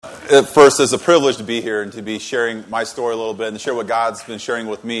at first, it's a privilege to be here and to be sharing my story a little bit and to share what God's been sharing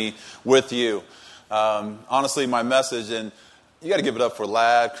with me, with you. Honestly, my message, and you got to give it up for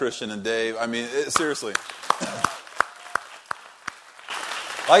Ladd, Christian, and Dave. I mean, seriously.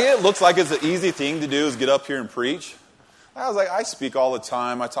 Like, it looks like it's an easy thing to do is get up here and preach. I was like, I speak all the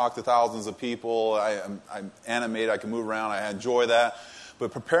time. I talk to thousands of people. I'm animated. I can move around. I enjoy that.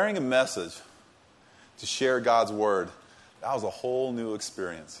 But preparing a message to share God's word, that was a whole new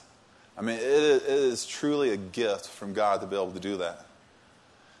experience. I mean, it is truly a gift from God to be able to do that.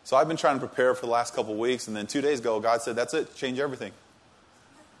 So I've been trying to prepare for the last couple of weeks, and then 2 days ago, God said, that's it, change everything.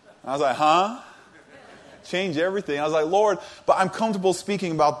 And I was like, huh? Change everything. I was like, Lord, but I'm comfortable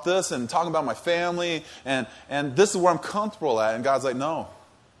speaking about this and talking about my family, and this is where I'm comfortable at. And God's like, no,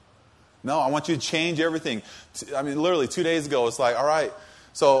 I want you to change everything. I mean, literally 2 days ago, it's like, all right.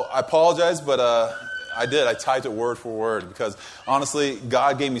 So I apologize, but I did. I typed it word for word because, honestly,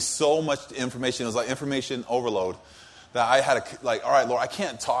 God gave me so much information. It was like information overload that I had to, like, all right, Lord, I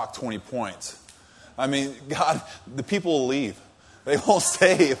can't talk 20 points. I mean, God, the people will leave. They won't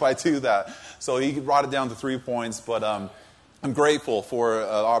stay if I do that. So he brought it down to 3 points, but I'm grateful for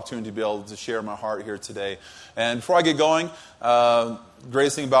the opportunity to be able to share my heart here today. And before I get going,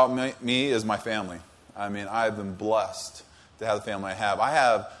 greatest thing about me is my family. I mean, I've been blessed to have the family I have. I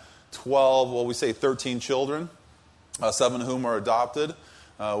have 13 children, 7 of whom are adopted.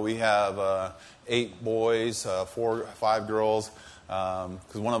 We have 8 boys, 5 girls,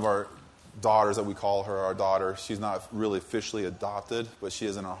 because one of our daughters that we call her our daughter, she's not really officially adopted, but she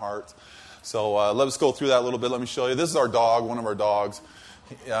is in our hearts. So let's go through that a little bit. Let me show you. This is our dog, one of our dogs.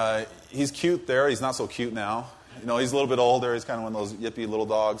 He's cute there. He's not so cute now. You know, he's a little bit older. He's kind of one of those yippy little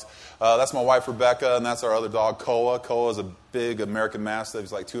dogs. That's my wife, Rebecca, and that's our other dog, Koa. Koa is a big American Mastiff.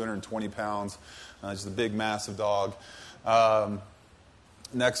 He's like 220 pounds. Just a big, massive dog.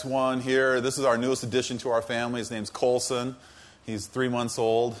 Next one here. This is our newest addition to our family. His name's Colson. He's 3 months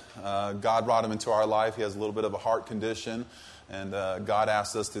old. God brought him into our life. He has a little bit of a heart condition, and God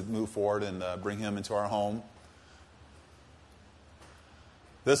asked us to move forward and bring him into our home.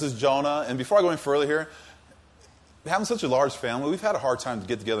 This is Jonah. And before I go any further here, having such a large family, we've had a hard time to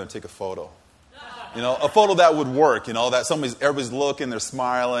get together and take a photo. You know, a photo that would work, you know, that everybody's looking, they're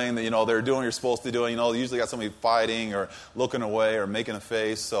smiling, you know, they're doing what you're supposed to be doing. You know, they usually got somebody fighting or looking away or making a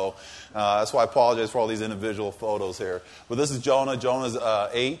face. So that's why I apologize for all these individual photos here. But this is Jonah. Jonah's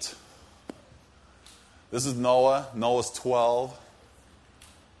 8. This is Noah. Noah's 12.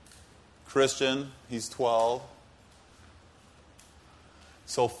 Christian, he's 12.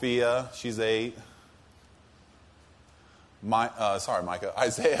 Sophia, she's 8. Micah.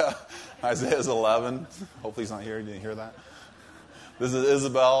 Isaiah's 11. Hopefully he's not here. You didn't hear that. This is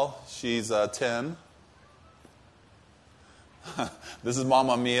Isabel. She's 10. This is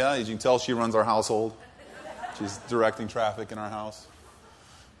Mama Mia. As you can tell, she runs our household. She's directing traffic in our house.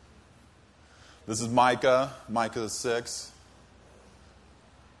 This is Micah. Micah's 6.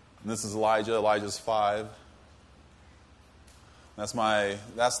 And this is Elijah. Elijah's 5. That's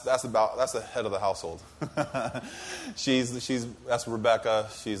the head of the household. That's Rebecca.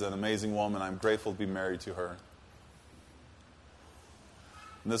 She's an amazing woman. I'm grateful to be married to her.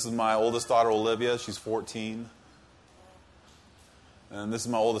 And this is my oldest daughter, Olivia. She's 14. And this is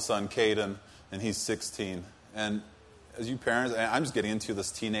my oldest son, Caden, and he's 16. And as you parents, I'm just getting into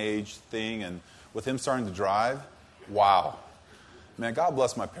this teenage thing, and with him starting to drive, wow. Man, God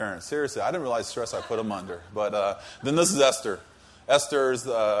bless my parents. Seriously, I didn't realize the stress I put them under. But then this is Esther. Esther's,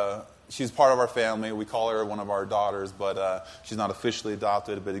 she's part of our family. We call her one of our daughters, but she's not officially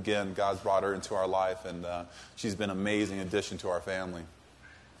adopted. But again, God's brought her into our life, and she's been an amazing addition to our family.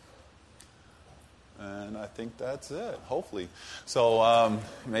 And I think that's it, hopefully. So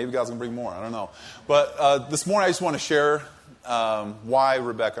maybe God's going to bring more. I don't know. But this morning I just want to share why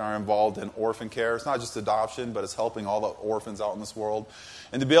Rebecca and I are involved in orphan care. It's not just adoption, but it's helping all the orphans out in this world.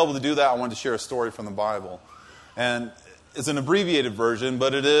 And to be able to do that, I wanted to share a story from the Bible. And it's an abbreviated version,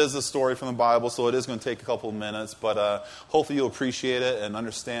 but it is a story from the Bible, so it is going to take a couple of minutes. But hopefully you'll appreciate it and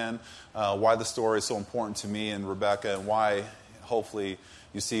understand why the story is so important to me and Rebecca, and why, hopefully,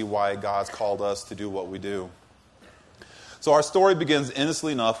 you see why God's called us to do what we do. So our story begins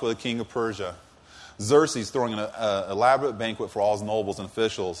innocently enough with a king of Persia. Xerxes throwing an elaborate banquet for all his nobles and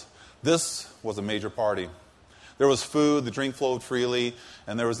officials. This was a major party. There was food, the drink flowed freely,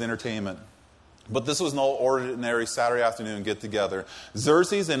 and there was entertainment. But this was no ordinary Saturday afternoon get-together.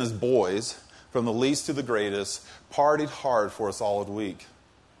 Xerxes and his boys, from the least to the greatest, partied hard for a solid week.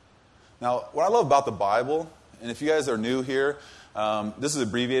 Now, what I love about the Bible, and if you guys are new here, this is an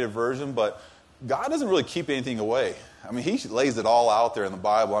abbreviated version, but God doesn't really keep anything away. I mean, he lays it all out there in the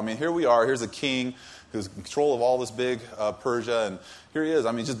Bible. I mean, here we are. Here's a king who's in control of all this big Persia, and here he is.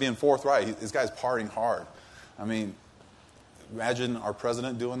 I mean, just being forthright. This guy's partying hard. I mean, imagine our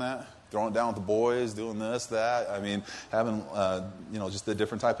president doing that, throwing it down with the boys, doing this, that. I mean, having, just a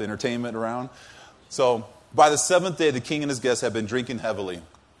different type of entertainment around. So by the seventh day, the king and his guests had been drinking heavily.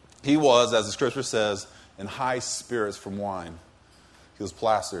 He was, as the scripture says, in high spirits from wine. He was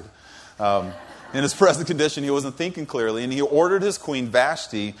plastered. In his present condition, he wasn't thinking clearly, and he ordered his queen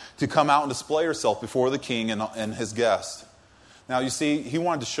Vashti to come out and display herself before the king and his guests. Now, you see, he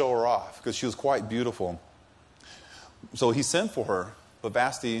wanted to show her off because she was quite beautiful. So he sent for her, but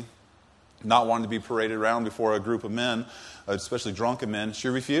Vashti, not wanting to be paraded around before a group of men, especially drunken men, she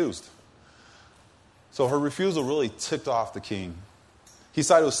refused. So her refusal really ticked off the king. He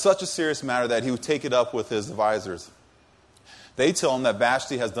decided it was such a serious matter that he would take it up with his advisors. They tell him that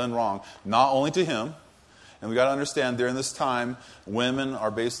Vashti has done wrong, not only to him, and we got to understand during this time, women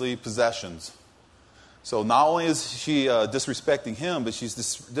are basically possessions. So not only is she disrespecting him, but she's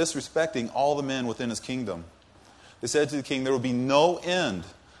disrespecting all the men within his kingdom. They said to the king, there will be no end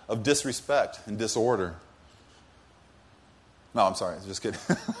of disrespect and disorder. No, I'm sorry, just kidding.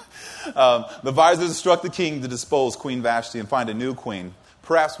 The advisors instruct the king to dispose Queen Vashti and find a new queen,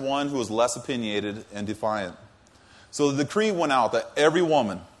 perhaps one who was less opinionated and defiant. So the decree went out that every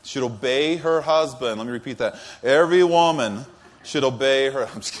woman should obey her husband. Let me repeat that. Every woman should obey her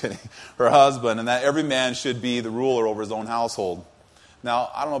husband, and that every man should be the ruler over his own household. Now,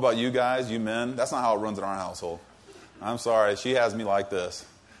 I don't know about you guys, you men. That's not how it runs in our household. I'm sorry. She has me like this.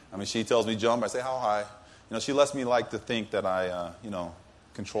 I mean, she tells me jump. I say, how high? She lets me like to think that I,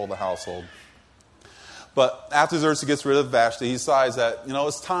 control the household. But after Xerxes gets rid of Vashti, he decides that,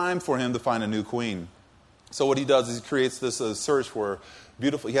 it's time for him to find a new queen. So what he does is he creates this search for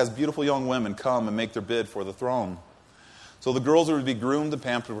he has beautiful young women come and make their bid for the throne. So the girls would be groomed and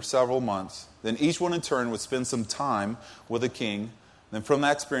pampered for several months. Then each one in turn would spend some time with a king. Then from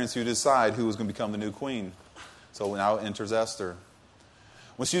that experience, he would decide who was going to become the new queen. So now enters Esther.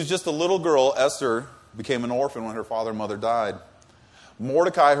 When she was just a little girl, Esther became an orphan when her father and mother died.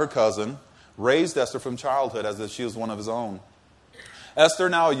 Mordecai, her cousin, raised Esther from childhood as if she was one of his own. Esther,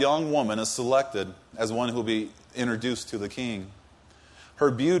 now a young woman, is selected as one who will be introduced to the king. Her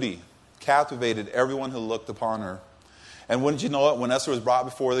beauty captivated everyone who looked upon her. And wouldn't you know it, when Esther was brought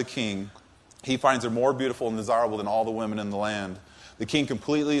before the king, he finds her more beautiful and desirable than all the women in the land. The king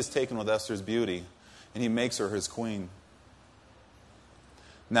completely is taken with Esther's beauty, and he makes her his queen.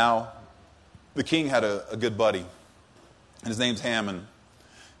 Now, the king had a good buddy, and his name's Haman.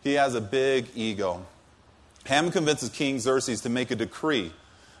 He has a big ego. Haman convinces King Xerxes to make a decree.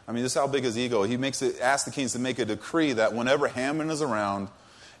 I mean, this is how big his ego is. He asks the kings to make a decree that whenever Haman is around,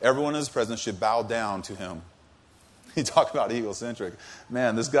 everyone in his presence should bow down to him. He talked about egocentric.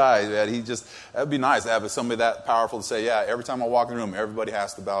 Man, this guy, that'd be nice to have somebody that powerful to say, yeah, every time I walk in the room, everybody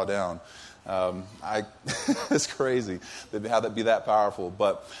has to bow down. It's crazy to have that be that powerful.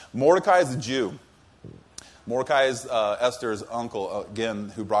 But Mordecai is a Jew. Mordecai is Esther's uncle,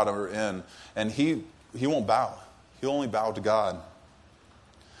 again, who brought her in. And he won't bow. He'll only bow to God.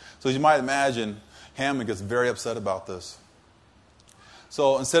 So as you might imagine, Haman gets very upset about this.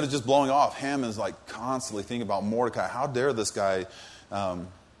 So instead of just blowing off, Haman's constantly thinking about Mordecai. How dare this guy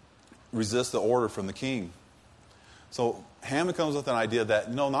resist the order from the king? So Haman comes with an idea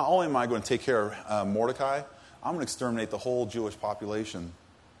that, not only am I going to take care of Mordecai, I'm going to exterminate the whole Jewish population.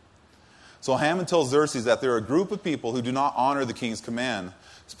 So Haman tells Xerxes that there are a group of people who do not honor the king's command,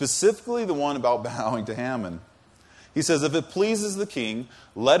 specifically the one about bowing to Haman. He says, if it pleases the king,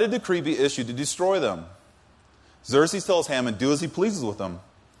 let a decree be issued to destroy them. Xerxes tells Haman, do as he pleases with them.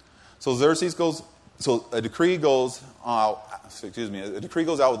 So a decree goes out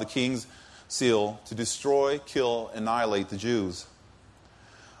with the king's seal to destroy, kill, annihilate the Jews.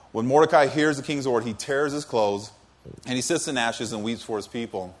 When Mordecai hears the king's order, he tears his clothes, and he sits in ashes and weeps for his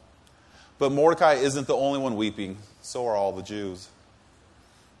people. But Mordecai isn't the only one weeping, so are all the Jews.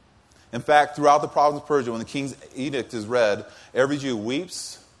 In fact, throughout the province of Persia, when the king's edict is read, every Jew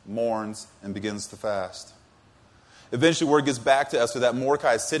weeps, mourns, and begins to fast. Eventually, word gets back to Esther that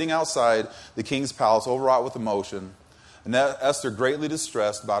Mordecai is sitting outside the king's palace, overwrought with emotion. And Esther, greatly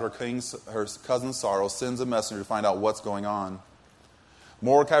distressed about her cousin's sorrow, sends a messenger to find out what's going on.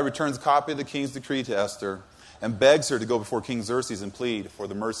 Mordecai returns a copy of the king's decree to Esther and begs her to go before King Xerxes and plead for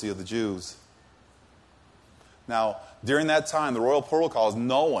the mercy of the Jews. Now, during that time, the royal protocol is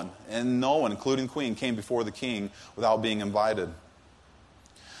no one, including Queen, came before the king without being invited.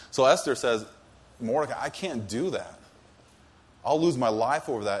 So Esther says, Mordecai, I can't do that. I'll lose my life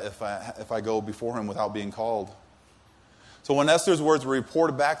over that if I go before him without being called. So when Esther's words were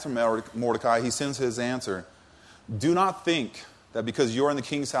reported back to Mordecai, he sends his answer. Do not think that because you are in the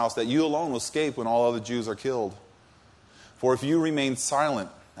king's house that you alone will escape when all other Jews are killed. For if you remain silent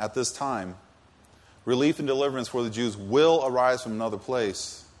at this time, relief and deliverance for the Jews will arise from another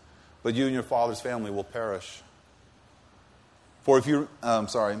place, but you and your father's family will perish.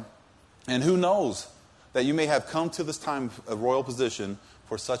 And who knows that you may have come to this time of royal position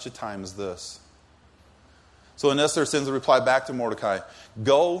for such a time as this. So Esther sends a reply back to Mordecai.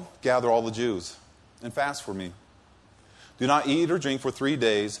 Go, gather all the Jews, and fast for me. Do not eat or drink for 3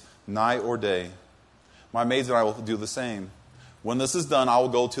 days, night or day. My maids and I will do the same. When this is done, I will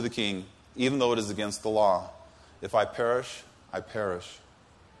go to the king, even though it is against the law. If I perish, I perish.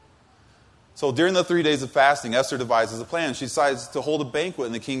 So during the 3 days of fasting, Esther devises a plan. She decides to hold a banquet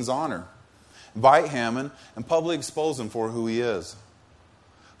in the king's honor, invite Haman, and publicly expose him for who he is.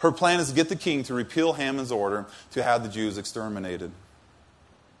 Her plan is to get the king to repeal Haman's order to have the Jews exterminated.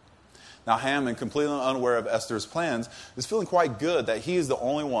 Now Haman, completely unaware of Esther's plans, is feeling quite good that he is the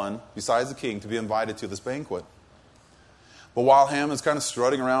only one, besides the king, to be invited to this banquet. But while Haman's kind of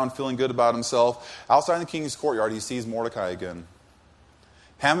strutting around, feeling good about himself, outside the king's courtyard, he sees Mordecai again.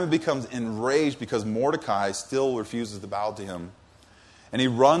 Haman becomes enraged because Mordecai still refuses to bow to him. And he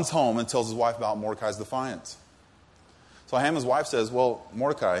runs home and tells his wife about Mordecai's defiance. So Haman's wife says, well,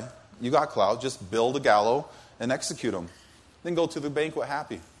 Mordecai, you got clout. Just build a gallows and execute him. Then go to the banquet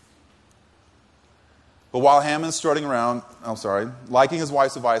happy. But while Haman's strutting around, liking his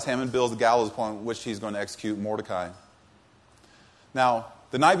wife's advice, Haman builds the gallows upon which he's going to execute Mordecai. Now,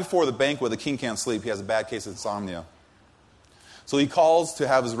 the night before the banquet, the king can't sleep. He has a bad case of insomnia. So he calls to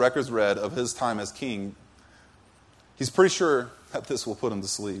have his records read of his time as king. He's pretty sure that this will put him to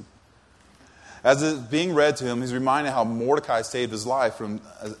sleep. As it's being read to him, he's reminded how Mordecai saved his life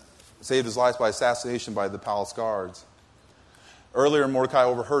by assassination by the palace guards. Earlier, Mordecai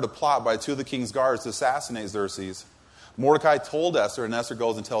overheard a plot by two of the king's guards to assassinate Xerxes. Mordecai told Esther, and Esther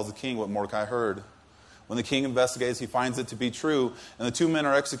goes and tells the king what Mordecai heard. When the king investigates, he finds it to be true, and the two men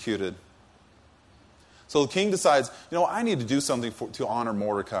are executed. So the king decides, I need to do something to honor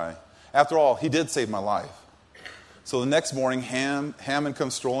Mordecai. After all, he did save my life. So the next morning, Haman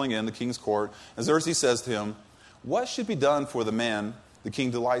comes strolling in the king's court, and Xerxes says to him, what should be done for the man the king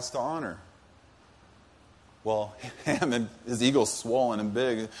delights to honor? Well, Haman, his ego's swollen and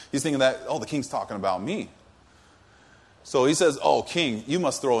big. He's thinking that, the king's talking about me. So he says, king, you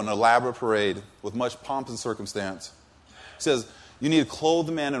must throw an elaborate parade with much pomp and circumstance. He says, you need to clothe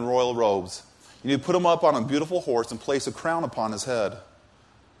the man in royal robes. You need to put him up on a beautiful horse and place a crown upon his head.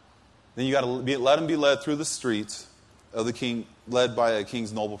 Then you got to let him be led through the streets of the king, led by a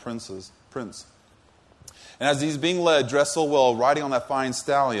king's noble prince. And as he's being led, dressed so well, riding on that fine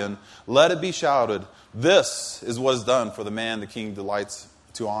stallion, let it be shouted, this is what is done for the man the king delights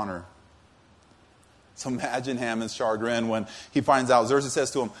to honor. So imagine Haman's chagrin when he finds out. Xerxes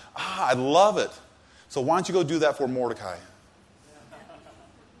says to him, I love it. So why don't you go do that for Mordecai?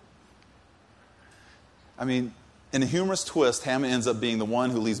 I mean, in a humorous twist, Haman ends up being the one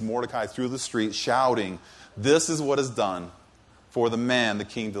who leads Mordecai through the street shouting, this is what is done for the man the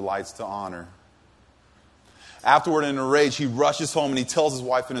king delights to honor. Afterward, in a rage, he rushes home and he tells his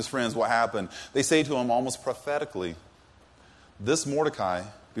wife and his friends what happened. They say to him almost prophetically, this Mordecai,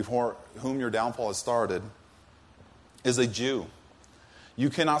 before whom your downfall has started, is a Jew.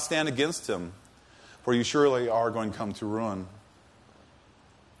 You cannot stand against him, for you surely are going to come to ruin.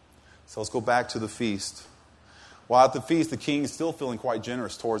 So let's go back to the feast. While at the feast, the king is still feeling quite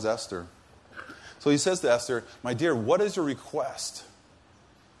generous towards Esther. So he says to Esther, my dear, what is your request?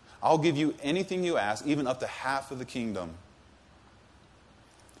 I'll give you anything you ask, even up to half of the kingdom.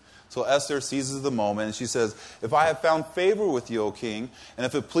 So Esther seizes the moment and she says, if I have found favor with you, O king, and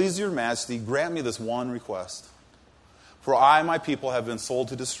if it pleases your majesty, grant me this one request. For I and my people have been sold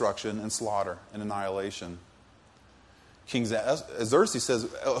to destruction and slaughter and annihilation. King Xerxes says,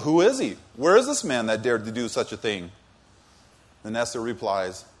 who is he? Where is this man that dared to do such a thing? Then Esther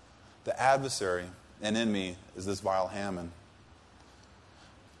replies, the adversary and enemy is this vile Haman.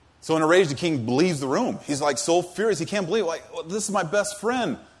 So in a rage, the king leaves the room. He's like so furious. He can't believe, this is my best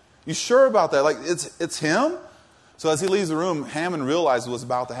friend. You sure about that? It's him? So as he leaves the room, Haman realizes what's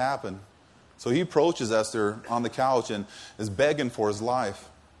about to happen. So he approaches Esther on the couch and is begging for his life.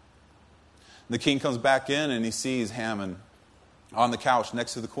 The king comes back in and he sees Haman on the couch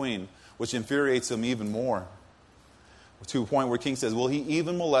next to the queen, which infuriates him even more. To a point where the king says, will he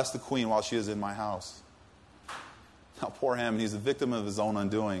even molest the queen while she is in my house? Now, poor Haman, he's a victim of his own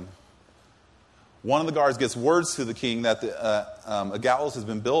undoing. One of the guards gets words to the king that a gallows has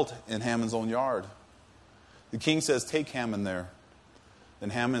been built in Haman's own yard. The king says, take Haman there. Then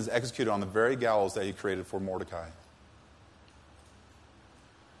Haman is executed on the very gallows that he created for Mordecai.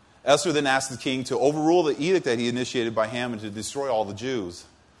 Esther then asked the king to overrule the edict that he initiated by Haman to destroy all the Jews.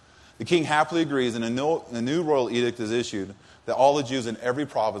 The king happily agrees, and a new royal edict is issued that all the Jews in every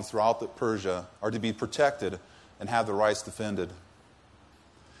province throughout Persia are to be protected and have their rights defended.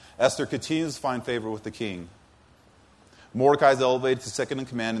 Esther continues to find favor with the king. Mordecai is elevated to second in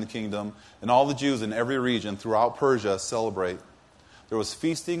command in the kingdom, and all the Jews in every region throughout Persia celebrate. There was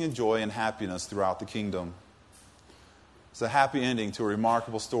feasting and joy and happiness throughout the kingdom. It's a happy ending to a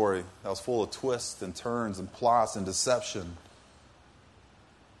remarkable story that was full of twists and turns and plots and deception.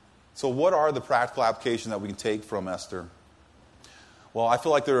 So what are the practical applications that we can take from Esther? Well, I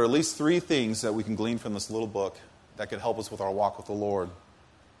feel like there are at least 3 things that we can glean from this little book that could help us with our walk with the Lord.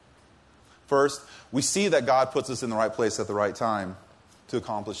 First, we see that God puts us in the right place at the right time to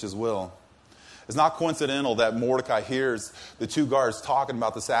accomplish His will. It's not coincidental that Mordecai hears the 2 guards talking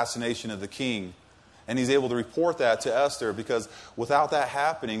about the assassination of the king, and he's able to report that to Esther, because without that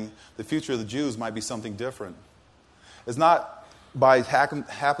happening, the future of the Jews might be something different. It's not by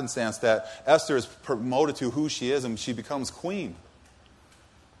happenstance that Esther is promoted to who she is and she becomes queen.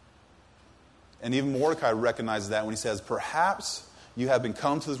 And even Mordecai recognizes that when he says, perhaps you have been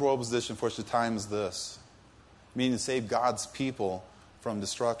come to this royal position for such a time as this, meaning to save God's people from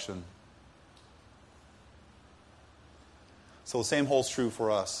destruction. So the same holds true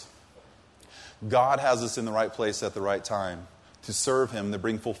for us. God has us in the right place at the right time to serve Him, to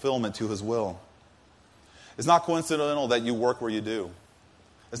bring fulfillment to His will. It's not coincidental that you work where you do.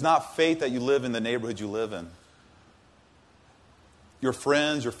 It's not fate that you live in the neighborhood you live in. Your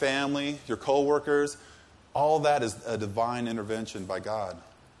friends, your family, your co-workers, all that is a divine intervention by God.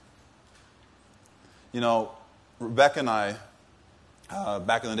 You know, Rebecca and I,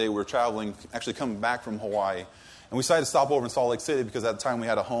 back in the day, we were traveling, actually coming back from Hawaii. And we decided to stop over in Salt Lake City because at the time we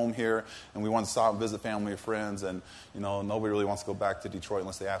had a home here and we wanted to stop and visit family or friends. And, you know, nobody really wants to go back to Detroit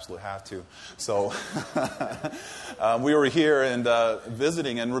unless they absolutely have to. So we were here and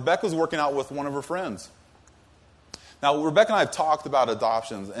visiting, and Rebecca was working out with one of her friends. Now, Rebecca and I have talked about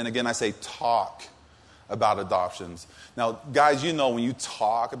adoptions. And again, I say talk about adoptions. Now, guys, you know when you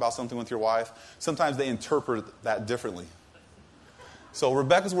talk about something with your wife, sometimes they interpret that differently. So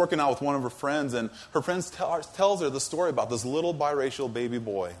Rebecca's working out with one of her friends, and her friend tells her the story about this little biracial baby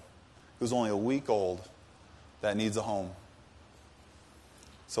boy who's only a week old that needs a home.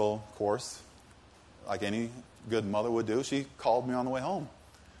 So, of course, like any good mother would do, she called me on the way home.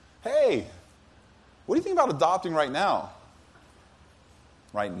 Hey, what do you think about adopting right now?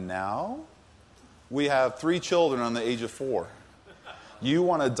 Right now? We have 3 children on the age of 4. You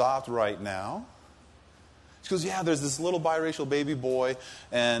want to adopt right now? She goes, yeah, there's this little biracial baby boy,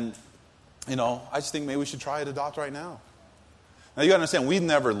 and, you know, I just think maybe we should try to adopt right now. Now, you got to understand, we've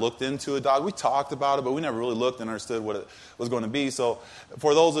never looked into adopt. We talked about it, but we never really looked and understood what it was going to be. So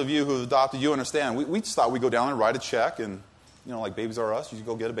for those of you who have adopted, you understand. We just thought we'd go down and write a check, and, you know, like Babies R Us, you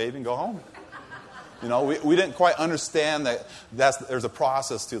go get a baby and go home. You know, we didn't quite understand that there's a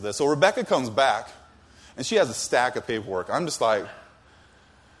process to this. So Rebecca comes back, and she has a stack of paperwork. I'm just like,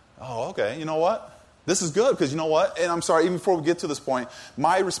 oh, okay, you know what? This is good, because you know what? And I'm sorry, even before we get to this point,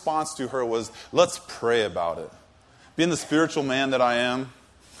 my response to her was, let's pray about it. Being the spiritual man that I am,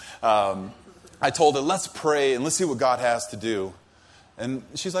 I told her, let's pray and let's see what God has to do. And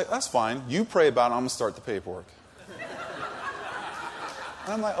she's like, that's fine. You pray about it, I'm going to start the paperwork.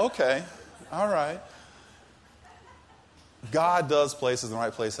 And I'm like, okay, all right. God does places in the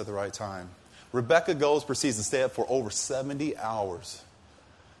right place at the right time. Rebecca proceeds to stay up for over 70 hours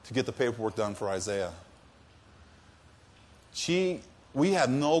to get the paperwork done for Isaiah. We have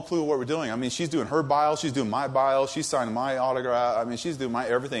no clue what we're doing. I mean, she's doing her bio, she's doing my bio, she's signing my autograph. I mean, she's doing my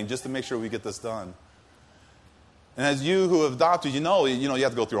everything just to make sure we get this done. And as you who have adopted, you know, you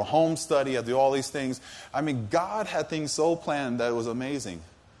have to go through a home study, you have to do all these things. I mean, God had things so planned that it was amazing.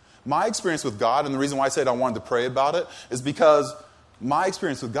 My experience with God, and the reason why I said I wanted to pray about it, is because my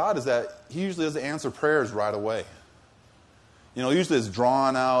experience with God is that He usually doesn't answer prayers right away. You know, usually it's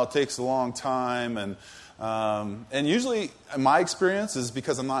drawn out, takes a long time, and usually my experience is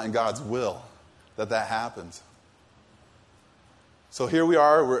because I'm not in God's will that happens. So here we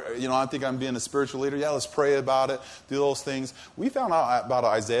are. I think I'm being a spiritual leader. Yeah, let's pray about it, do those things. We found out about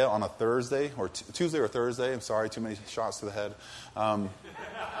Isaiah on a Thursday, or Tuesday or Thursday. I'm sorry, too many shots to the head.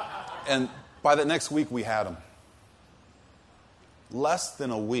 And by the next week, we had him. Less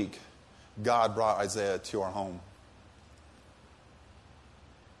than a week, God brought Isaiah to our home.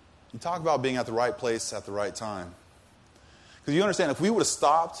 You talk about being at the right place at the right time. Because you understand, if we would have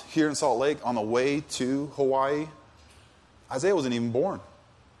stopped here in Salt Lake on the way to Hawaii, Isaiah wasn't even born.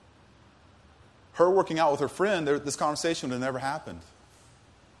 Her working out with her friend, this conversation would have never happened.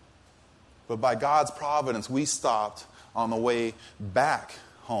 But by God's providence, we stopped on the way back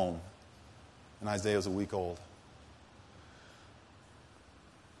home. And Isaiah was a week old.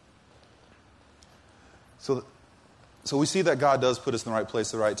 So we see that God does put us in the right place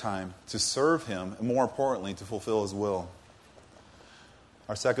at the right time to serve Him, and more importantly, to fulfill His will.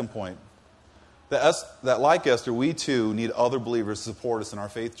 Our second point, that like Esther, we too need other believers to support us in our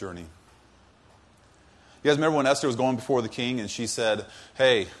faith journey. You guys remember when Esther was going before the king and she said,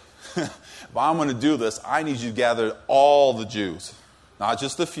 hey, if I'm going to do this, I need you to gather all the Jews, not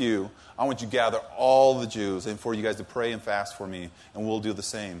just a few. I want you to gather all the Jews and for you guys to pray and fast for me, and we'll do the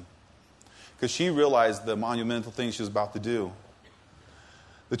same. Because she realized the monumental thing she was about to do.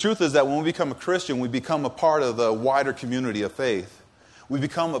 The truth is that when we become a Christian, we become a part of the wider community of faith. We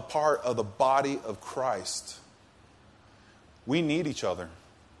become a part of the body of Christ. We need each other.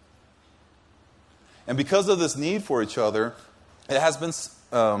 And because of this need for each other, it's been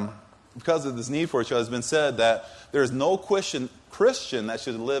said that there is no Christian that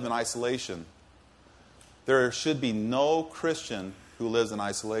should live in isolation. There should be no Christian who lives in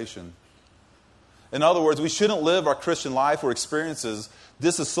isolation. In other words, we shouldn't live our Christian life or experiences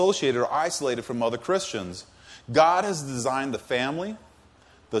disassociated or isolated from other Christians. God has designed the family,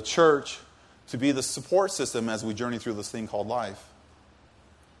 the church, to be the support system as we journey through this thing called life.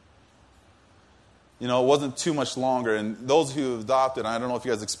 You know, it wasn't too much longer, and those who have adopted, I don't know if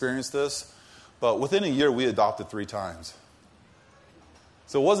you guys experienced this, but within a year we adopted 3 times.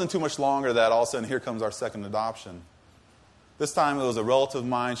 So it wasn't too much longer that all of a sudden here comes our second adoption. This time it was a relative of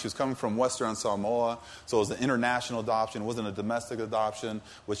mine. She was coming from Western Samoa, so it was an international adoption. It wasn't a domestic adoption,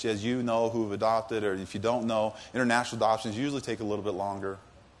 which, as you know who have adopted, or if you don't know, international adoptions usually take a little bit longer.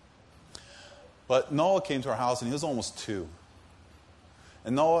 But Noah came to our house, and he was almost 2.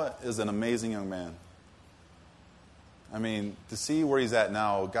 And Noah is an amazing young man. I mean, to see where he's at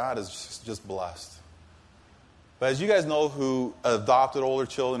now, God is just blessed. But as you guys know who adopted older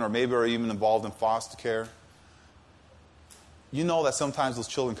children or maybe are even involved in foster care, you know that sometimes those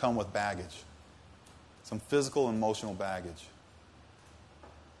children come with baggage. Some physical and emotional baggage.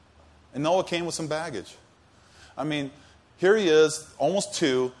 And Noah came with some baggage. I mean, here he is, almost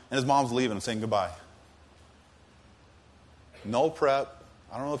 2, and his mom's leaving him, saying goodbye. No prep.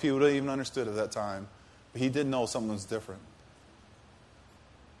 I don't know if he would have even understood at that time, but he did know something was different.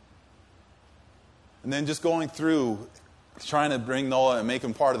 And then just going through, trying to bring Noah and make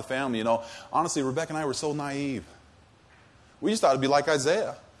him part of the family, you know, honestly, Rebecca and I were so naive. We just thought it'd be like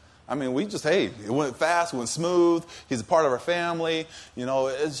Isaiah. I mean, it went fast, it went smooth. He's a part of our family. You know,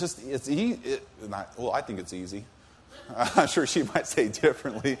 it's easy. I think it's easy. I'm sure she might say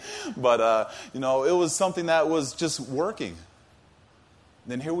differently. But, you know, it was something that was just working.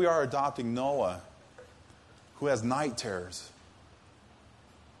 Then here we are adopting Noah, who has night terrors,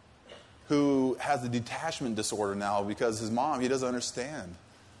 who has a detachment disorder now because his mom, he doesn't understand.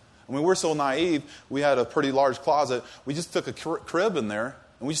 I mean, we're so naive, we had a pretty large closet. We just took a crib in there,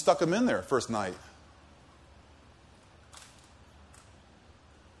 and we stuck him in there first night.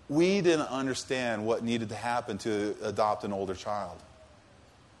 We didn't understand what needed to happen to adopt an older child.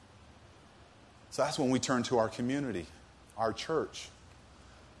 So that's when we turned to our community, our church.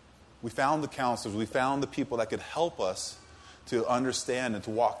 We found the counselors. We found the people that could help us to understand and to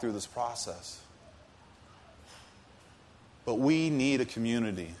walk through this process. But we need a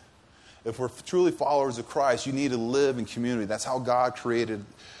community. If we're truly followers of Christ, you need to live in community. That's how God created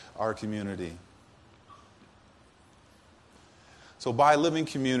our community. So by living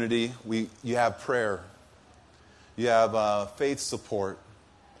community, you have prayer. You have faith support.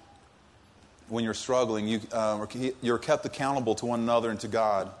 When you're struggling, you're kept accountable to one another and to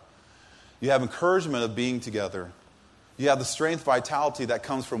God. You have encouragement of being together. You have the strength, vitality that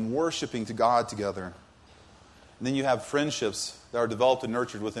comes from worshiping to God together. And then you have friendships that are developed and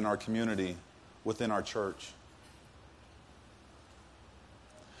nurtured within our community, within our church.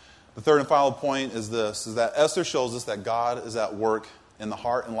 The third and final point is this, is that Esther shows us that God is at work in the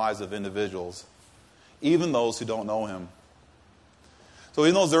heart and lives of individuals, even those who don't know Him. So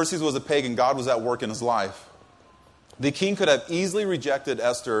even though Xerxes was a pagan, God was at work in his life. The king could have easily rejected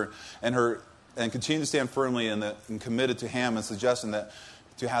Esther and continued to stand firmly and committed to Haman, suggesting that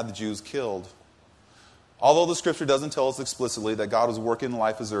to have the Jews killed. Although the scripture doesn't tell us explicitly that God was working in the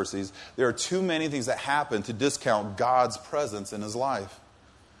life of Xerxes, there are too many things that happen to discount God's presence in his life.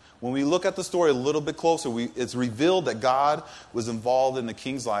 When we look at the story a little bit closer, it's revealed that God was involved in the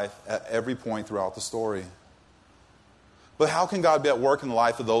king's life at every point throughout the story. But how can God be at work in the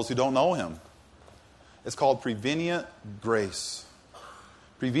life of those who don't know him? It's called prevenient grace.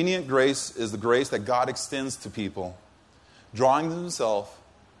 Prevenient grace is the grace that God extends to people, drawing them to himself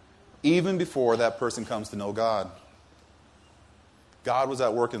even before that person comes to know God. God was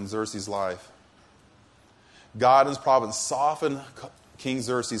at work in Xerxes' life. God in his providence softened King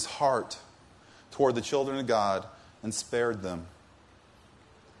Xerxes' heart toward the children of God and spared them.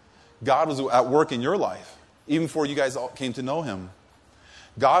 God was at work in your life, even before you guys all came to know him.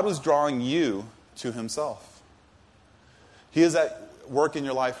 God was drawing you to himself. He is at work in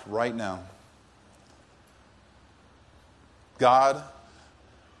your life right now. God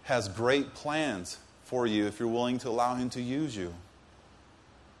has great plans for you if you're willing to allow him to use you.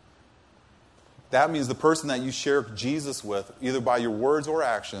 That means the person that you share Jesus with, either by your words or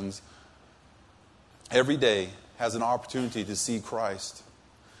actions, every day has an opportunity to see Christ.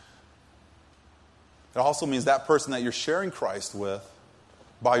 It also means that person that you're sharing Christ with,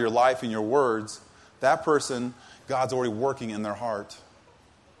 by your life and your words, that person, God's already working in their heart.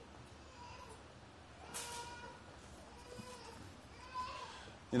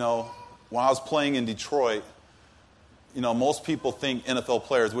 You know, when I was playing in Detroit, you know, most people think NFL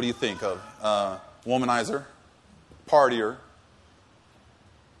players, what do you think of? Womanizer, partier,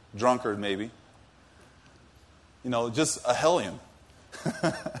 drunkard maybe. You know, just a hellion.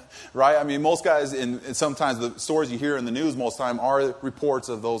 Right? I mean, most guys, and sometimes the stories you hear in the news most of the time are reports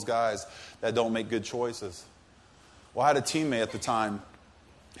of those guys that don't make good choices. Well, I had a teammate at the time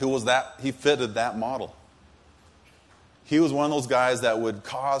who was that, he fitted that model. He was one of those guys that would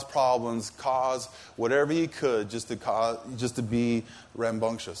cause problems, cause whatever he could just to be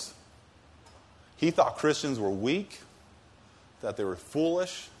rambunctious. He thought Christians were weak, that they were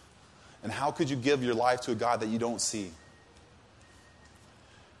foolish, and how could you give your life to a God that you don't see?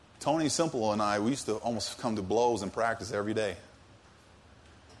 Tony Simple and I, we used to almost come to blows in practice every day.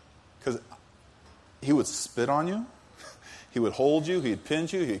 Because he would spit on you, he would hold you, he'd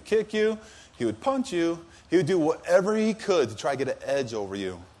pinch you, he'd kick you, he would punch you, he would do whatever he could to try to get an edge over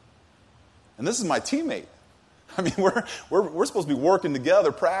you. And this is my teammate. I mean, we're supposed to be working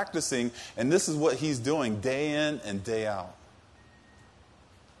together, practicing, and this is what he's doing day in and day out.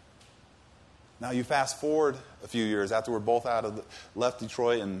 Now you fast forward a few years after we're both left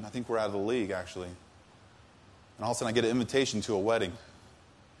Detroit, and I think we're out of the league actually. And all of a sudden I get an invitation to a wedding.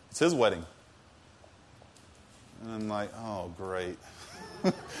 It's his wedding. And I'm like, oh, great.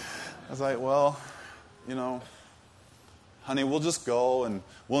 I was like, well, you know, honey, we'll just go and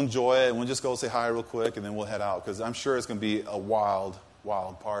we'll enjoy it and we'll just go say hi real quick and then we'll head out because I'm sure it's going to be a wild,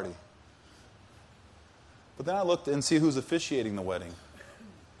 wild party. But then I looked and see who's officiating the wedding.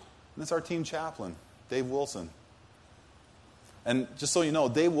 And it's our team chaplain, Dave Wilson. And just so you know,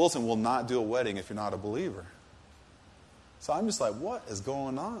 Dave Wilson will not do a wedding if you're not a believer. So I'm just like, what is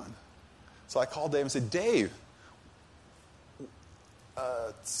going on? So I called Dave and said, Dave,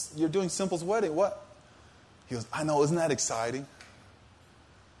 you're doing Simple's wedding. What? He goes, I know, isn't that exciting?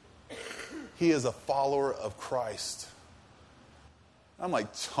 He is a follower of Christ. I'm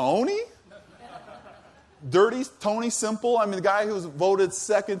like, Tony? Dirty Tony Simple? I mean, the guy who was voted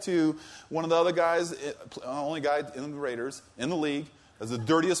second to one of the other guys, only guy in the Raiders, in the league, as the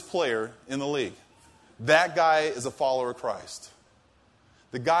dirtiest player in the league. That guy is a follower of Christ.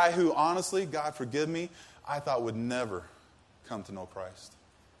 The guy who, honestly, God forgive me, I thought would never come to know Christ.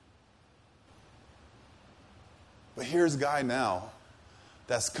 But here's a guy now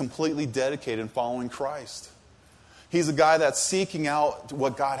that's completely dedicated in following Christ. He's a guy that's seeking out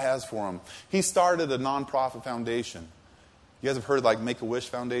what God has for him. He started a nonprofit foundation. You guys have heard like Make-A-Wish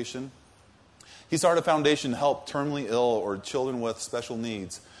Foundation? He started a foundation to help terminally ill or children with special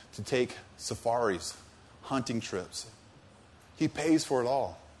needs to take safaris, hunting trips. He pays for it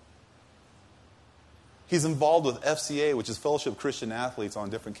all. He's involved with FCA, which is Fellowship of Christian Athletes on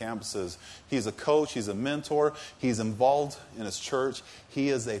different campuses. He's a coach. He's a mentor. He's involved in his church. He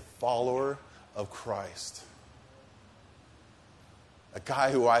is a follower of Christ. A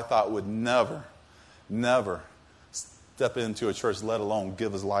guy who I thought would never, never step into a church, let alone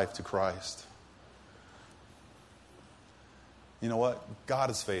give his life to Christ. You know what? God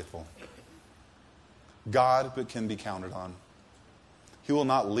is faithful. God can be counted on. He will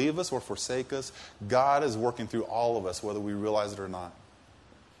not leave us or forsake us. God is working through all of us, whether we realize it or not.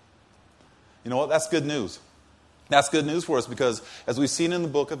 You know what? That's good news. That's good news for us because, as we've seen in the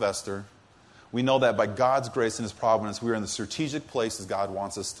book of Esther, we know that by God's grace and His providence, we are in the strategic places God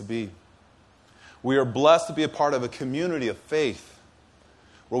wants us to be. We are blessed to be a part of a community of faith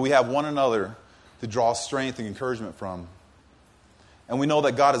where we have one another to draw strength and encouragement from. And we know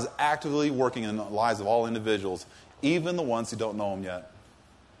that God is actively working in the lives of all individuals even the ones who don't know him yet.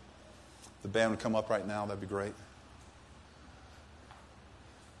 The band would come up right now, that'd be great.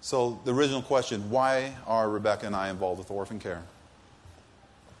 So the original question, why are Rebecca and I involved with orphan care?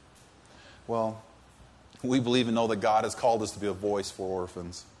 Well, we believe and know that God has called us to be a voice for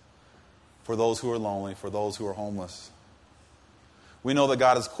orphans, for those who are lonely, for those who are homeless. We know that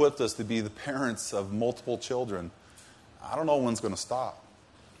God has equipped us to be the parents of multiple children. I don't know when it's going to stop.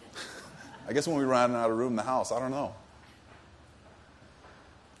 I guess when we run out of room in the house, I don't know.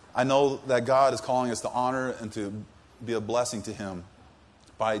 I know that God is calling us to honor and to be a blessing to Him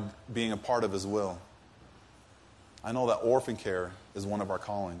by being a part of His will. I know that orphan care is one of our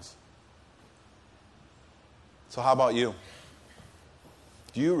callings. So how about you?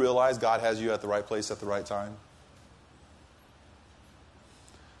 Do you realize God has you at the right place at the right time?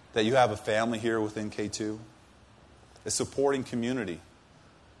 That you have a family here within K2? A supporting community.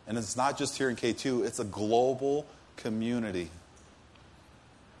 And it's not just here in K2, it's a global community.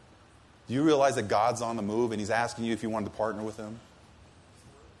 Do you realize that God's on the move and He's asking you if you wanted to partner with Him?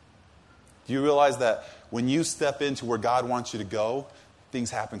 Do you realize that when you step into where God wants you to go,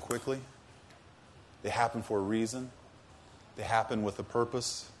 things happen quickly? They happen for a reason. They happen with a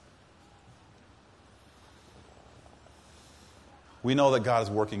purpose. We know that God is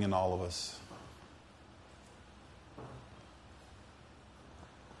working in all of us.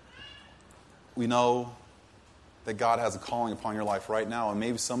 We know that God has a calling upon your life right now, and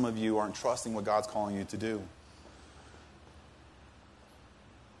maybe some of you aren't trusting what God's calling you to do.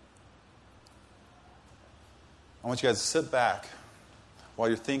 I want you guys to sit back while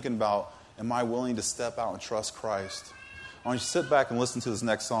you're thinking about, am I willing to step out and trust Christ? I want you to sit back and listen to this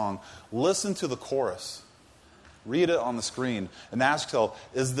next song. Listen to the chorus. Read it on the screen and ask yourself,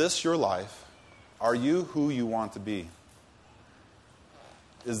 is this your life? Are you who you want to be?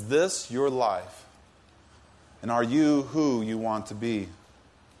 Is this your life? And are you who you want to be?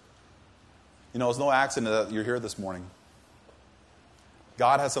 You know, it's no accident that you're here this morning.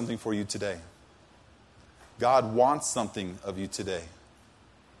 God has something for you today. God wants something of you today.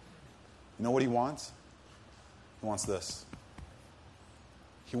 You know what He wants? He wants this.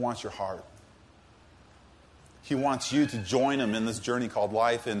 He wants your heart. He wants you to join Him in this journey called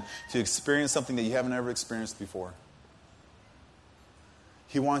life and to experience something that you haven't ever experienced before.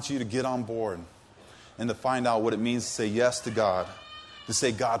 He wants you to get on board and to find out what it means to say yes to God. To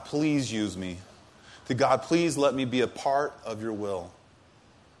say, God, please use me. To God, please let me be a part of your will.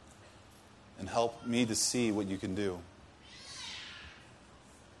 And help me to see what you can do.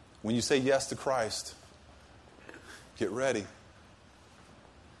 When you say yes to Christ, get ready.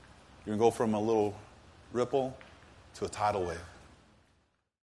 You're going to go from a little ripple to a tidal wave.